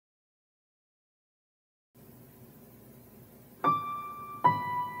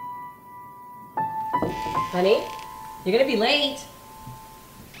Honey, you're gonna be late.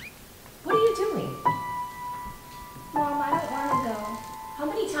 What are you doing? Mom, I don't want to go. How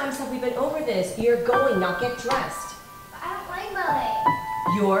many times have we been over this? You're going, now get dressed. But I don't like ballet.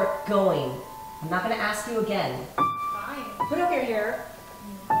 You're going. I'm not gonna ask you again. Fine. Put up your hair.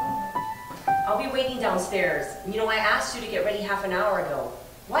 I'll be waiting downstairs. You know, I asked you to get ready half an hour ago.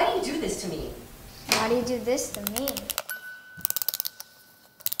 Why do you do this to me? Why do you do this to me?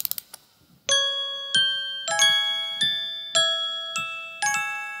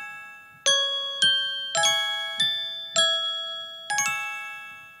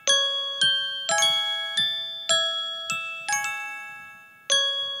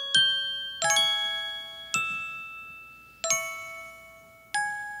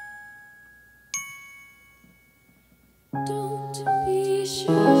 Don't be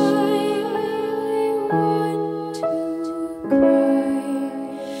shy, I want to cry.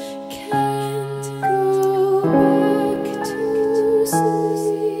 Can't go back to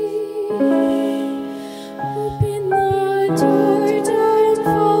sleep. Open the door, don't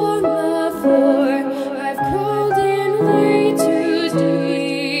fall on the floor. I've crawled in way too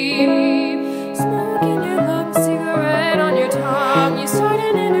deep. Smoke in your lungs, cigarette on your tongue. You start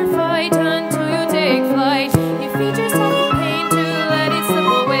an inner fight until you take flight. You feed yourself with pain to let it slip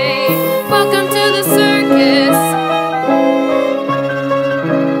away. Welcome to the circus.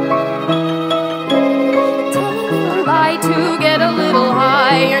 Tell a little lie to get a little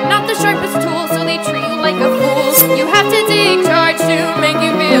high. You're not the sharpest tool, so they treat you like a fool. You have to take charge to make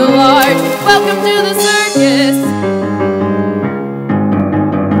you feel large. Welcome to the circus.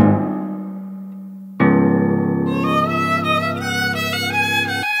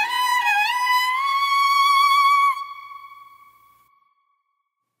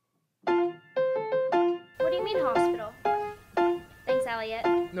 What do you mean hospital? Thanks, Elliot.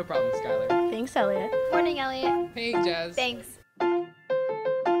 No problem, Skylar. Thanks, Elliot. Morning, Elliot. Hey, Jazz. Thanks.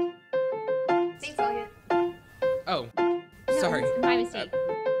 Thanks, Elliot. Oh, sorry. No, my mistake.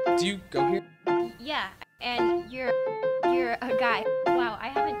 Do you go here? Yeah, and you're a guy. Wow, I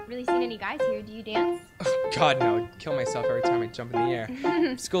haven't really seen any guys here. Do you dance? Oh, God, no. I'd kill myself every time I jump in the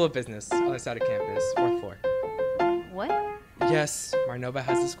air. School of Business, other side of campus, 4th floor. What? Yes, Marnova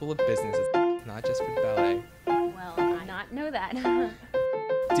has the School of Business. It's not just for ballet. Well, I did not know that.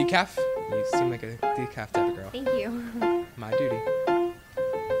 Decaf? You seem like a decaf type of girl. Thank you. My duty.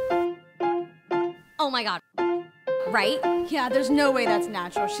 Oh my god. Right? Yeah, there's no way that's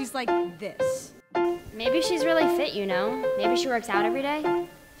natural. She's like this. Maybe she's really fit, you know? Maybe she works out every day?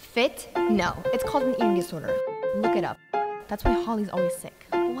 Fit? No, it's called an eating disorder. Look it up. That's why Holly's always sick.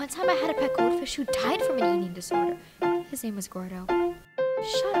 One time I had a pet goldfish who died from an eating disorder. His name was Gordo.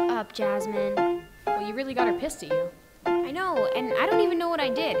 Shut up, Jasmine. Well, you really got her pissed at you. I know, and I don't even know what I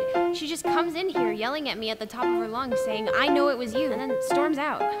did. She just comes in here yelling at me at the top of her lungs saying, I know it was you, and then storms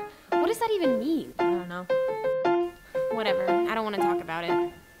out. What does that even mean? I don't know. Whatever, I don't want to talk about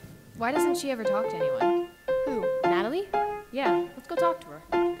it. Why doesn't she ever talk to anyone? Who, Natalie? Yeah, let's go talk to her.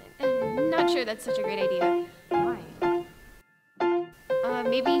 I'm not sure that's such a great idea. Why?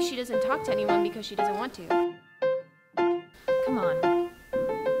 Maybe she doesn't talk to anyone because she doesn't want to. Come on.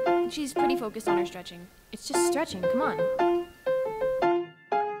 She's pretty focused on her stretching. It's just stretching. Come on.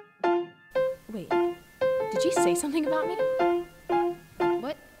 Wait. Did she say something about me?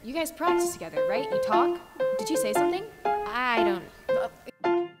 What? You guys practice together, right? You talk? Did she say something? I don't.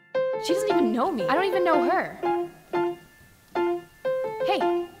 She doesn't even know me. I don't even know her.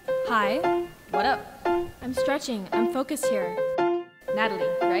 Hey. Hi. What up? I'm stretching. I'm focused here. Natalie,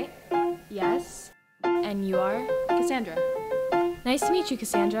 right? Yes. And you are? Cassandra. Nice to meet you,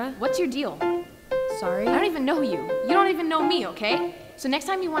 Cassandra. What's your deal? Sorry. I don't even know you. You don't even know me, okay? So next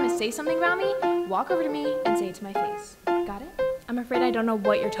time you want to say something about me, walk over to me and say it to my face. Got it? I'm afraid I don't know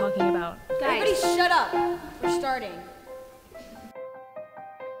what you're talking about. Everybody shut up. We're starting.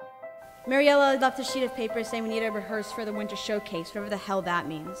 Mariella left a sheet of paper saying we need to rehearse for the winter showcase, whatever the hell that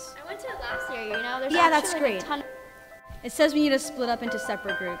means. I went to it last year, you know? There's Yeah, that's actually great. a ton. It says we need to split up into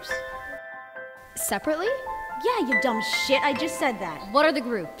separate groups. Separately? Yeah, you dumb shit, I just said that. What are the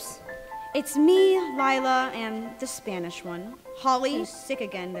groups? It's me, Lila, and the Spanish one. Holly, who's sick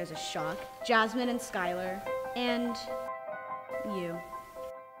again, there's a shock. Jasmine and Skylar. And you.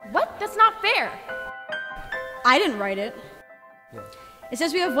 What? That's not fair. I didn't write it. Yeah. It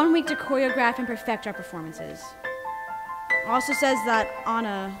says we have 1 week to choreograph and perfect our performances. It also says that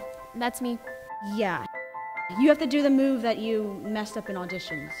Anna, That's me. yeah, you have to do the move that you messed up in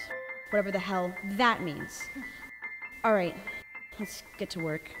auditions. Whatever the hell that means. All right, let's get to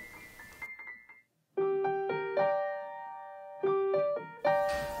work.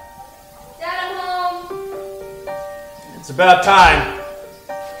 Dad, I'm home. about time.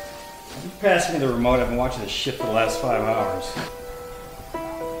 You passed me the remote. I've been watching this shit for the last 5 hours.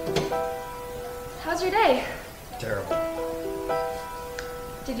 How's your day? Terrible.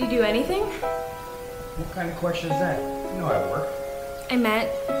 Did you do anything? What kind of question is that? You know I work. I meant,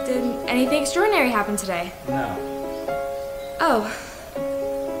 did anything extraordinary happen today? No. Oh.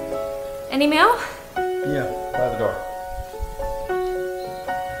 Any mail? Yeah, by the door.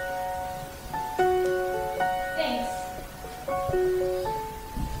 Thanks.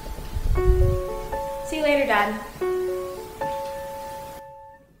 See you later, Dad.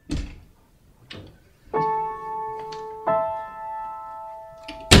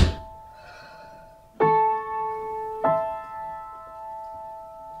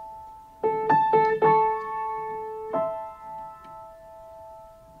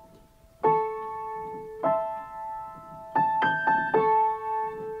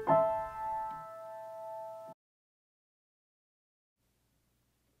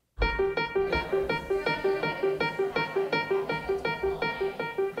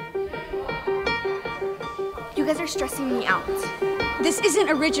 You guys are stressing me out. This isn't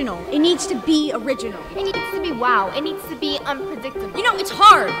original. It needs to be original. It needs to be wow. It needs to be unpredictable. You know, it's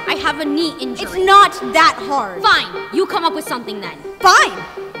hard. I have a knee injury. It's not that hard. Fine, you come up with something then. Fine.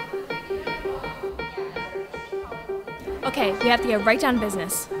 Okay, we have to get right down to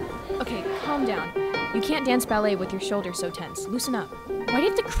business. Okay, calm down. You can't dance ballet with your shoulders so tense. Loosen up. Why do you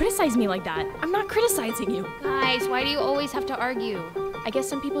have to criticize me like that? I'm not criticizing you. Guys, why do you always have to argue? I guess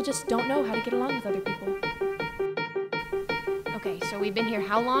some people just don't know how to get along with other people. Okay, so we've been here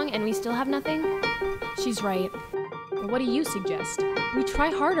how long and we still have nothing? She's right. But what do you suggest? We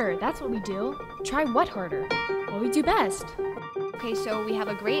try harder, that's what we do. Try what harder? What we do best. Okay, so we have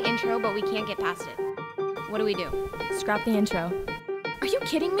a great intro, but we can't get past it. What do we do? Scrap the intro. Are you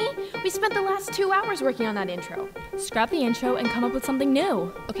kidding me? We spent the last 2 hours working on that intro. Scrap the intro and come up with something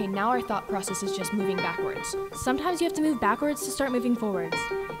new. Okay, now our thought process is just moving backwards. Sometimes you have to move backwards to start moving forwards.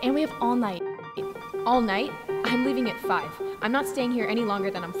 And we have all night. All night? I'm leaving at 5. I'm not staying here any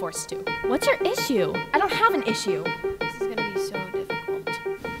longer than I'm forced to. What's your issue? I don't have an issue. This is gonna be so difficult.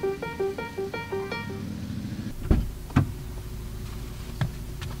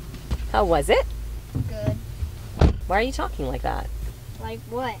 How was it? Good. Why are you talking like that? Like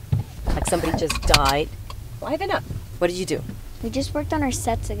what? Like somebody just died? Liven up. What did you do? We just worked on our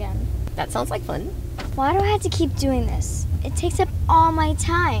sets again. That sounds like fun. Why do I have to keep doing this? It takes up all my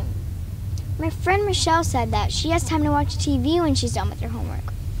time. My friend Michelle said that she has time to watch TV when she's done with her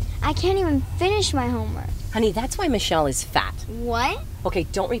homework. I can't even finish my homework. Honey, that's why Michelle is fat. What? Okay,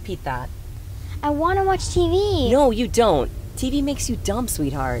 don't repeat that. I want to watch TV. No, you don't. TV makes you dumb,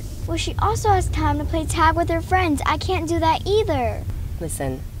 sweetheart. Well, she also has time to play tag with her friends. I can't do that either.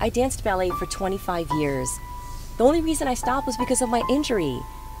 Listen, I danced ballet for 25 years. The only reason I stopped was because of my injury.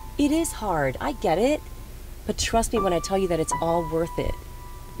 It is hard, I get it. But trust me when I tell you that it's all worth it.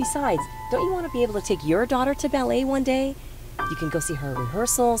 Besides, don't you want to be able to take your daughter to ballet one day? You can go see her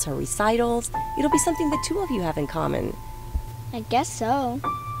rehearsals, her recitals. It'll be something the two of you have in common. I guess so.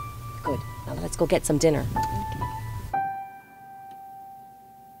 Good. Now let's go get some dinner.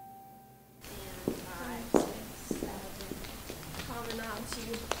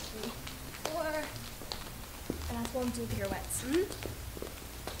 Do pirouettes.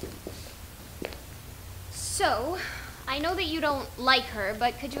 So, I know that you don't like her,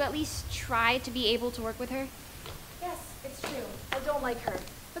 but could you at least try to be able to work with her? Yes, it's true. I don't like her.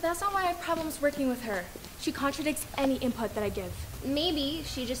 But that's not why I have problems working with her. She contradicts any input that I give. Maybe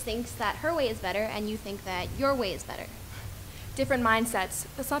she just thinks that her way is better and you think that your way is better. Different mindsets.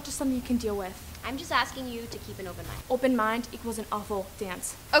 That's not just something you can deal with. I'm just asking you to keep an open mind. Open mind equals an awful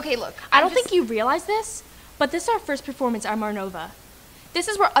dance. Okay, look. I don't think you realize this, but this is our first performance at Marnova. This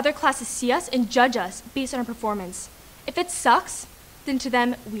is where other classes see us and judge us based on our performance. If it sucks, then to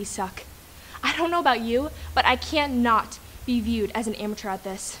them, we suck. I don't know about you, but I can't not be viewed as an amateur at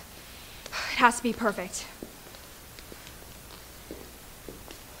this. It has to be perfect.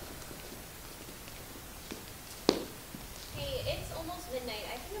 Hey, it's almost midnight.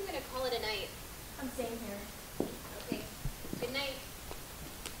 I think I'm gonna call it a night. I'm staying here. Okay. Good night.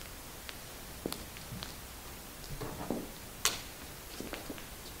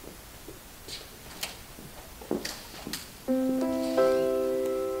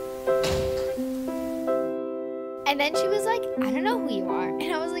 And then she was like, I don't know who you are.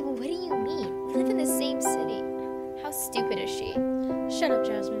 And I was like, what do you mean? We live in the same city. How stupid is she? Shut up,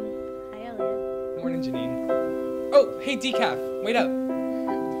 Jasmine. Hi, Elliot. Morning, Janine. Oh, hey, Decaf. Wait up.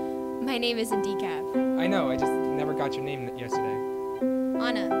 My name isn't Decaf. I know, I just never got your name yesterday.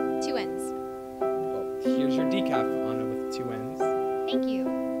 Anna, 2 N's. Well, here's your decaf, Anna, with with 2 N's. Thank you.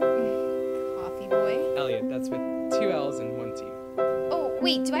 Coffee boy. Elliot, that's with 2 L's and 1 T. Oh,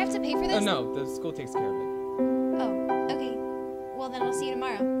 wait, do I have to pay for this? Oh no, the school takes care of it. Oh, okay. Well, then I'll see you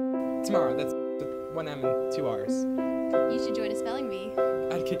tomorrow. Tomorrow, that's with 1 M and 2 R's. You should join a spelling bee.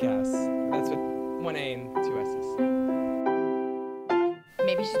 I'd kick ass. That's with 1 A and 2 S's.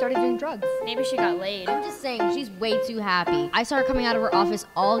 Maybe she started doing drugs. Maybe she got laid. I'm just saying, she's way too happy. I saw her coming out of her office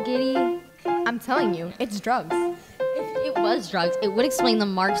all giddy. I'm telling you, it's drugs. If it was drugs, it would explain the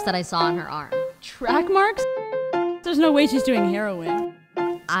marks that I saw on her arm. Track marks? There's no way she's doing heroin.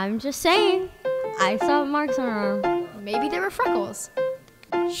 I'm just saying, I saw marks on her arm. Maybe they were freckles.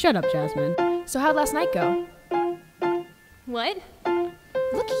 Shut up, Jasmine. So how'd last night go? What?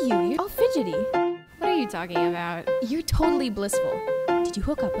 Look at you, you're all fidgety. What are you talking about? You're totally blissful. Did you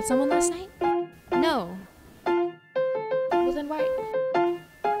hook up with someone last night? No. Well then why?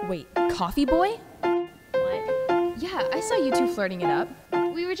 Wait, coffee boy? What? Yeah, I saw you two flirting it up.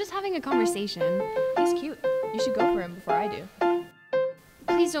 We were just having a conversation. He's cute. You should go for him before I do.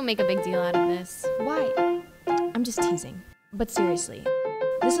 Please don't make a big deal out of this. Why? I'm just teasing. But seriously,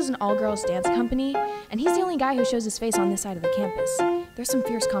 this is an all-girls dance company, and he's the only guy who shows his face on this side of the campus. There's some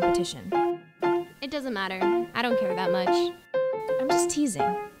fierce competition. It doesn't matter. I don't care that much. I'm just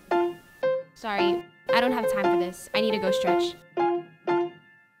teasing. Sorry, I don't have time for this. I need to go stretch.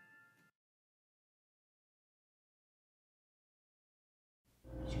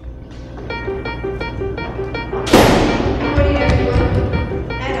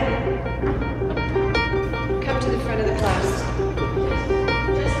 Come to the front of the class.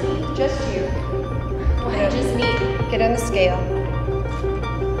 Just you. Why just me? Get on the scale.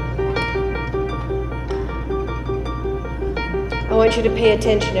 I want you to pay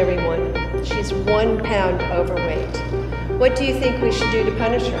attention, everyone. She's 1 pound overweight. What do you think we should do to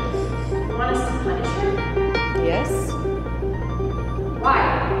punish her? You want us to punish her? Yes? Why?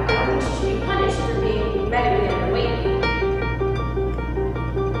 I don't think she should be punished for being medically underweight.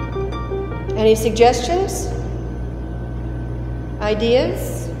 Any suggestions?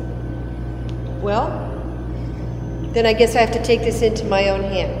 Ideas? Well, then I guess I have to take this into my own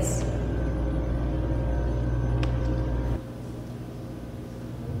hands.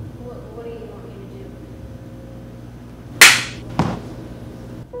 What do you want me to do?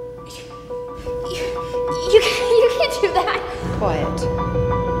 You can't do that. Quiet.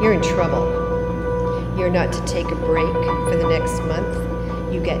 You're in trouble. You're not to take a break for the next month.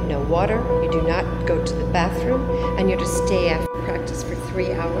 You get no water, you do not go to the bathroom, and you're to stay after practice for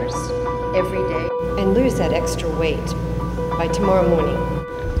 3 hours every day and lose that extra weight by tomorrow morning.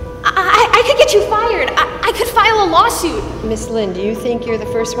 I could get you fired. I could file a lawsuit. Miss Lynn, do you think you're the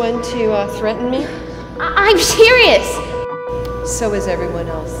first one to threaten me? I'm serious. So is everyone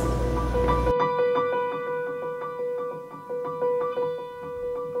else.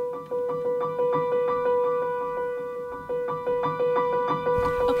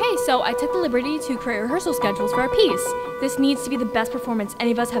 Okay, so I took the liberty to create rehearsal schedules for our piece. This needs to be the best performance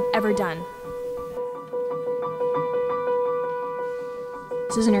any of us have ever done.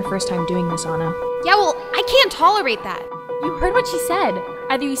 This isn't her first time doing this, Anna. Yeah, well, I can't tolerate that. You heard what she said.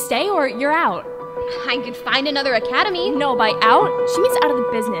 Either you stay or you're out. I could find another academy. No, by out, she means out of the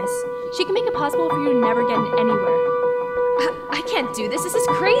business. She can make it possible for you to never get in anywhere. I can't do this. This is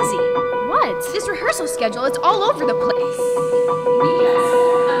crazy. What? This rehearsal schedule, it's all over the place.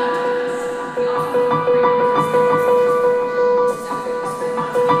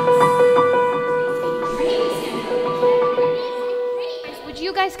 Would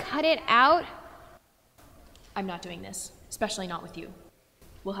you guys cut it out? I'm not doing this, especially not with you.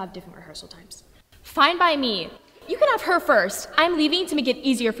 We'll have different rehearsal times. Fine by me. You can have her first. I'm leaving to make it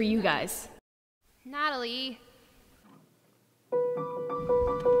easier for you guys. Natalie.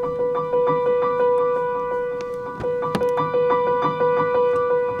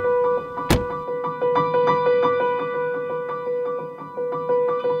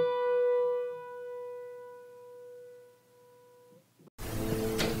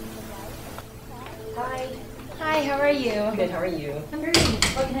 Hi, how are you? Good, how are you? I'm great.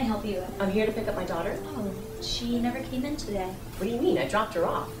 What can I help you with? I'm here to pick up my daughter. Oh, she never came in today. What do you mean? I dropped her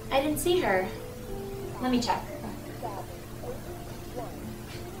off. I didn't see her. Let me check.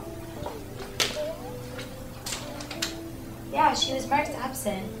 Yeah, she was marked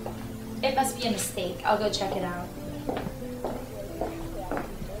absent. It must be a mistake. I'll go check it out.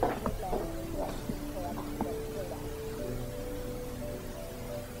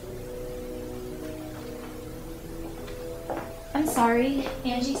 I'm sorry.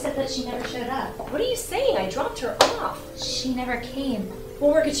 Angie said that she never showed up. What are you saying? I dropped her off. She never came.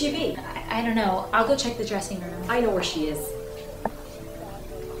 Well, where could she be? I don't know. I'll go check the dressing room. I know where she is.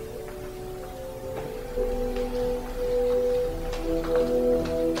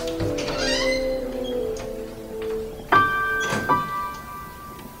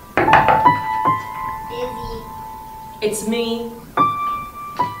 It's me.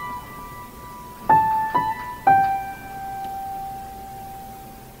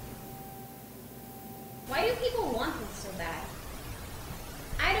 Why do people want this so bad?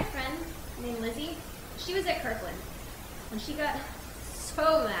 I had a friend named Lizzie. She was at Kirkland, and she got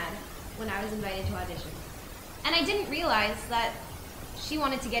so mad when I was invited to audition. And I didn't realize that she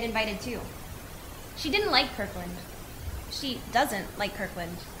wanted to get invited too. She didn't like Kirkland. She doesn't like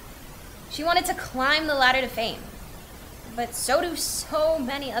Kirkland. She wanted to climb the ladder to fame. But so do so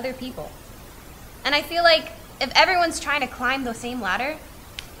many other people. And I feel like if everyone's trying to climb the same ladder,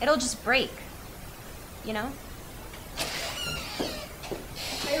 it'll just break. You know?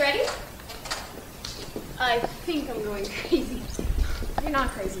 Are you ready? I think I'm going crazy. You're not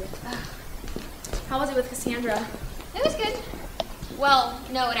crazy. How was it with Cassandra? It was good. Well,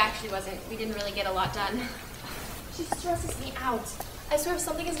 no, it actually wasn't. We didn't really get a lot done. She stresses me out. I swear if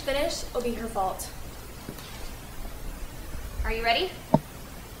something isn't finished, it'll be her fault. Are you ready?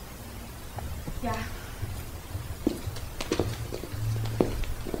 Yeah.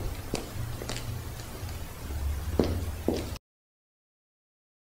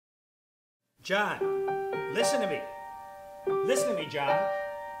 John, listen to me. Listen to me, John.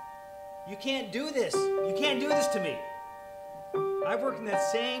 You can't do this. You can't do this to me. I've worked in that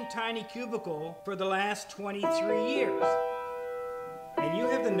same tiny cubicle for the last 23 years. And you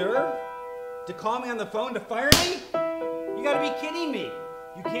have the nerve to call me on the phone to fire me? You gotta be kidding me.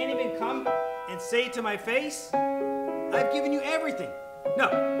 You can't even come and say it to my face? I've given you everything.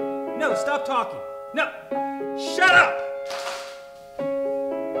 No, stop talking. No, shut up!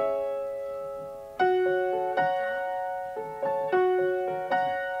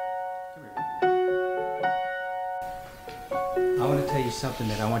 I want to tell you something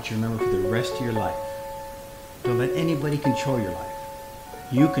that I want you to remember for the rest of your life. Don't let anybody control your life.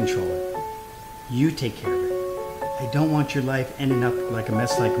 You control it. You take care of it. I don't want your life ending up like a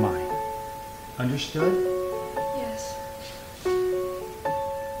mess like mine. Understood? Yes.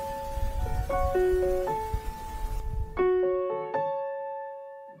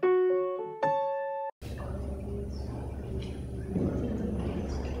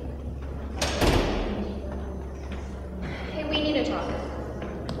 Hey, we need to talk.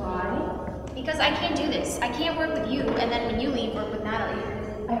 Why? Because I can't do this. I can't work with you, and then when you leave, work with Natalie.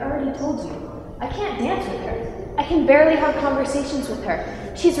 I already told you. I can't dance with her. I can barely have conversations with her.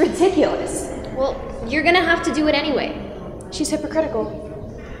 She's ridiculous. Well, you're gonna have to do it anyway. She's hypocritical.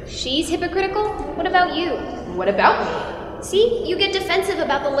 She's hypocritical? What about you? What about me? See, you get defensive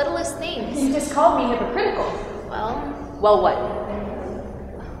about the littlest things. You just called me hypocritical. Well, what?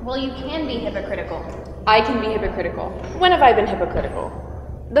 Well, you can be hypocritical. I can be hypocritical. When have I been hypocritical?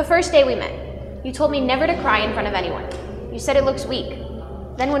 The first day we met, you told me never to cry in front of anyone. You said it looks weak.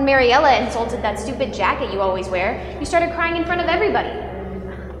 Then when Mariella insulted that stupid jacket you always wear, you started crying in front of everybody.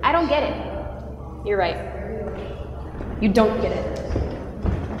 I don't get it. You're right. You don't get it.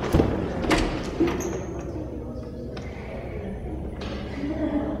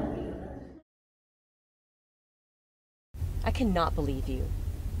 I cannot believe you.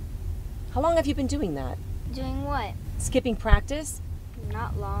 How long have you been doing that? Doing what? Skipping practice?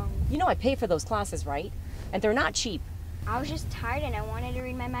 Not long. You know I pay for those classes, right? And they're not cheap. I was just tired and I wanted to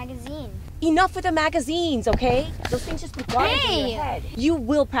read my magazine. Enough with the magazines, okay? Those things just go in Hey! your head. You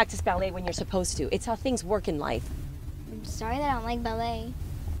will practice ballet when you're supposed to. It's how things work in life. I'm sorry that I don't like ballet.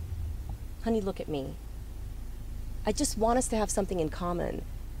 Honey, look at me. I just want us to have something in common.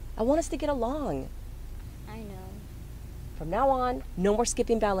 I want us to get along. I know. From now on, no more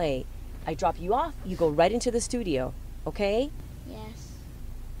skipping ballet. I drop you off, you go right into the studio, okay? Yes.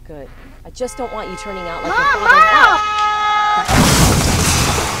 Good. I just don't want you turning out like Mom, your father. Mom!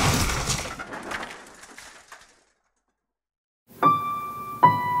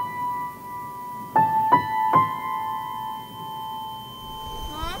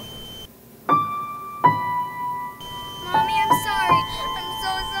 Mommy, I'm sorry. I'm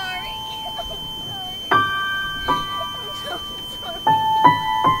so sorry. I'm so sorry.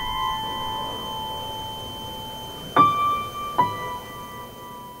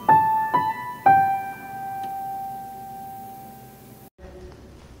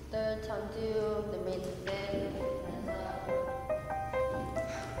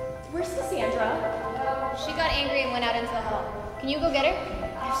 Where's Cassandra? She got angry and went out into the hall. Can you go get her?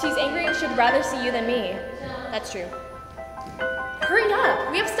 If she's angry, she'd rather see you than me. That's true. Hurry up.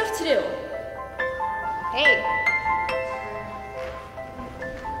 We have stuff to do. Hey,